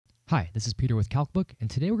Hi, this is Peter with CalcBook, and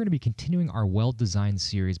today we're going to be continuing our weld design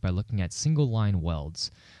series by looking at single-line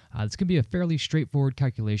welds. This can be a fairly straightforward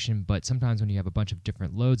calculation, but sometimes when you have a bunch of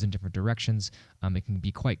different loads in different directions, it can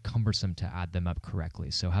be quite cumbersome to add them up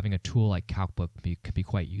correctly. So having a tool like CalcBook could be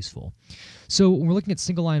quite useful. So when we're looking at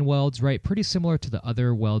single-line welds, right, pretty similar to the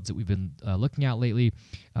other welds that we've been looking at lately,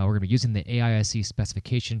 we're going to be using the AISC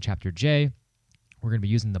Specification, Chapter J. We're going to be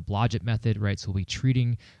using the Blodgett method, right? So we'll be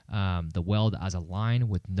treating the weld as a line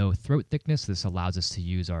with no throat thickness. This allows us to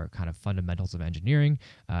use our kind of fundamentals of engineering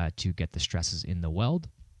to get the stresses in the weld.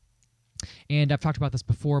 And I've talked about this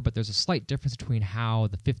before, but there's a slight difference between how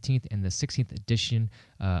the 15th and the 16th edition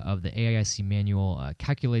of the AISC manual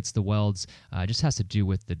calculates the welds. It just has to do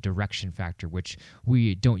with the direction factor, which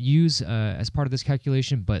we don't use as part of this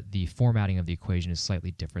calculation, but the formatting of the equation is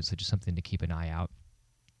slightly different, so just something to keep an eye out.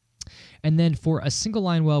 And then for a single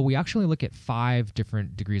line weld, we actually look at 5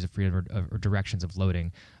 different degrees of freedom or directions of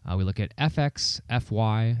loading. We look at Fx,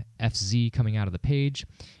 Fy, Fz coming out of the page,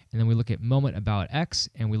 and then we look at moment about X,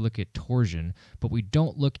 and we look at torsion, but we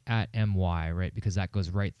don't look at My, right? Because that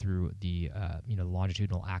goes right through the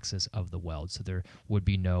longitudinal axis of the weld, so there would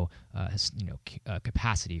be no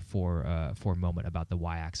capacity for moment about the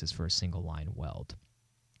Y-axis for a single line weld.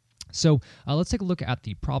 So let's take a look at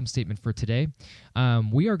the problem statement for today.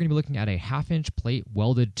 We are going to be looking at a 1/2-inch plate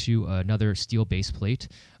welded to another steel base plate.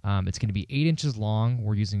 It's going to be 8 inches long.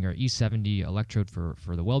 We're using our E70 electrode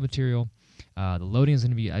for the weld material. The loading is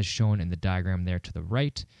going to be as shown in the diagram there to the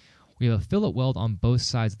right. We have a fillet weld on both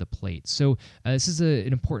sides of the plate. So this is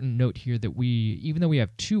an important note here that even though we have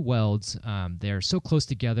 2 welds, they're so close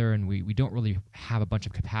together and we don't really have a bunch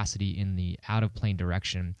of capacity in the out-of-plane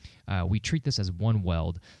direction. We treat this as one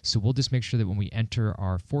weld. So we'll just make sure that when we enter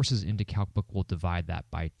our forces into CalcBook, we'll divide that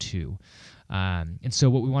by 2. And so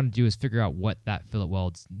what we want to do is figure out what that fillet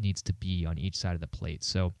weld needs to be on each side of the plate.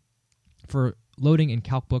 So for loading in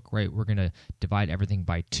CalcBook, right, we're going to divide everything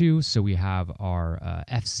by 2. So we have our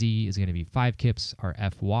Fz is going to be 5 kips, our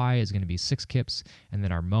Fy is going to be 6 kips, and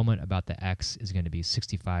then our moment about the X is going to be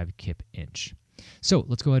 65 kip inch. So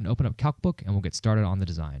let's go ahead and open up CalcBook and we'll get started on the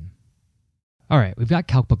design. All right, we've got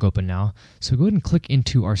CalcBook open now, so go ahead and click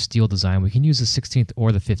into our steel design. We can use the 16th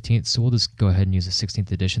or the 15th, so we'll just go ahead and use the 16th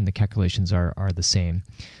edition. The calculations are the same.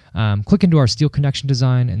 Click into our steel connection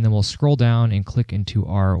design, and then we'll scroll down and click into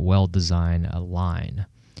our weld design line.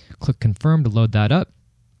 Click Confirm to load that up.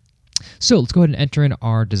 So let's go ahead and enter in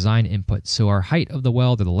our design input. So our height of the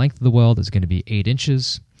weld, or the length of the weld, is going to be 8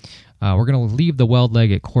 inches. We're going to leave the weld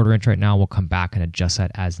leg at 1/4 inch right now. We'll come back and adjust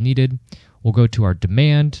that as needed. We'll go to our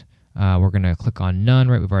demand. We're going to click on none,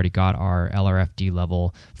 right? We've already got our LRFD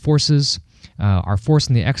level forces. Our force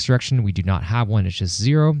in the X direction, we do not have one. It's just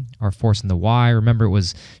 0. Our force in the Y, remember it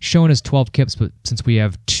was shown as 12 kips, but since we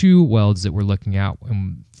have 2 welds that we're looking at,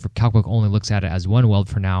 and for CalcBook only looks at it as 1 weld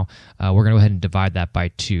for now, we're going to go ahead and divide that by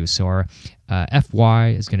 2. So our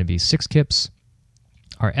Fy is going to be 6 kips.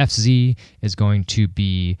 Our Fz is going to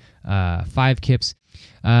be 5 kips.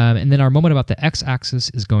 And then our moment about the X-axis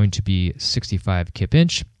is going to be 65 kip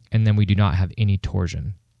inch. And then we do not have any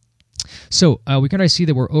torsion. So we can already see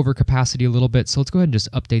that we're over capacity a little bit, so let's go ahead and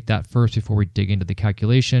just update that first before we dig into the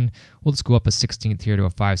calculation. We'll just go up a 16th here to a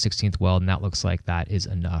 5/16 weld, and that looks like that is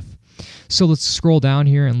enough. So let's scroll down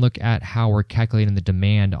here and look at how we're calculating the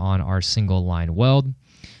demand on our single line weld.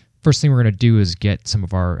 First thing we're going to do is get some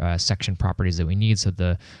of our section properties that we need. So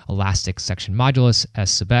the elastic section modulus,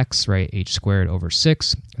 S sub x, right, h squared over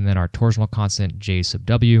 6, and then our torsional constant, J sub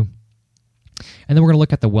w. And then we're going to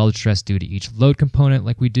look at the weld stress due to each load component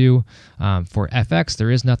like we do. For Fx,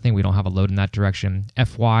 there is nothing. We don't have a load in that direction.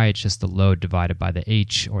 Fy, it's just the load divided by the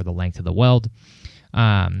h, or the length of the weld.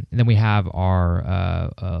 And then we have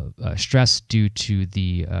our stress due to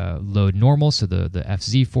the load normal, so the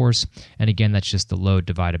Fz force. And again, that's just the load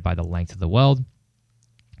divided by the length of the weld.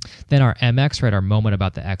 Then our Mx, right, our moment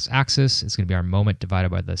about the x-axis, is going to be our moment divided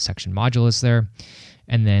by the section modulus there.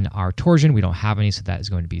 And then our torsion, we don't have any, so that is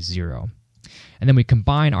going to be 0. And then we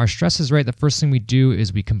combine our stresses, right? The first thing we do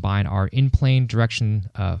is we combine our in-plane direction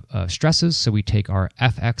stresses. So we take our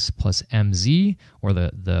Fx plus Mz, or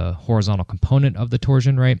the horizontal component of the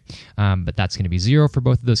torsion, right? But that's going to be 0 for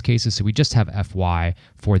both of those cases. So we just have Fy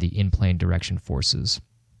for the in-plane direction forces.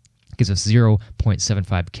 It gives us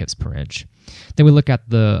 0.75 kips per inch. Then we look at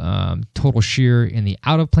the total shear in the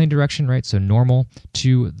out-of-plane direction, right? So normal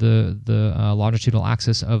to the longitudinal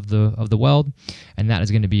axis of the weld, and that is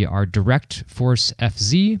going to be our direct force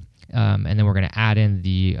Fz, and then we're going to add in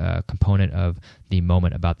the component of the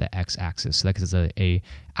moment about the x-axis. So that gives us a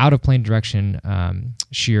out-of-plane direction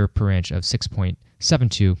shear per inch of 6.6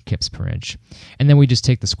 0.72 kips per inch. And then we just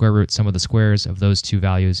take the square root, sum of the squares of those two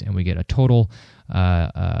values, and we get a total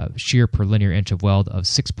shear per linear inch of weld of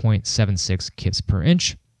 6.76 kips per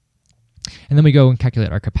inch. And then we go and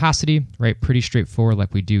calculate our capacity, right? Pretty straightforward,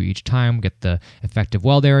 like we do each time. We get the effective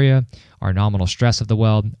weld area, our nominal stress of the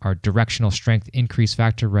weld, our directional strength increase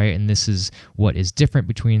factor, right? And this is what is different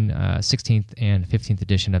between 16th and 15th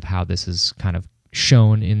edition of how this is kind of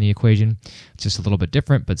shown in the equation. It's just a little bit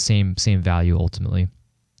different, but same value ultimately.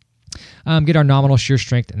 Get our nominal shear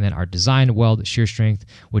strength and then our design weld shear strength,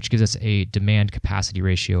 which gives us a demand capacity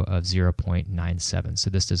ratio of 0.97. So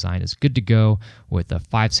this design is good to go with a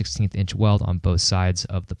 5/16 inch weld on both sides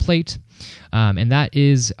of the plate. And that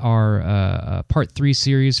is our part 3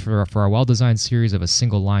 series for our weld design series of a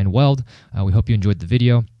single line weld. We hope you enjoyed the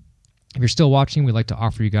video. If you're still watching, we'd like to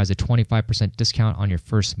offer you guys a 25% discount on your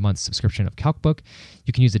first month's subscription of CalcBook.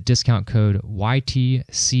 You can use the discount code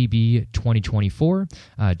YTCB2024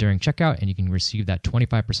 during checkout, and you can receive that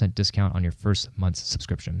 25% discount on your first month's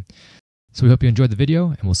subscription. So we hope you enjoyed the video,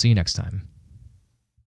 and we'll see you next time.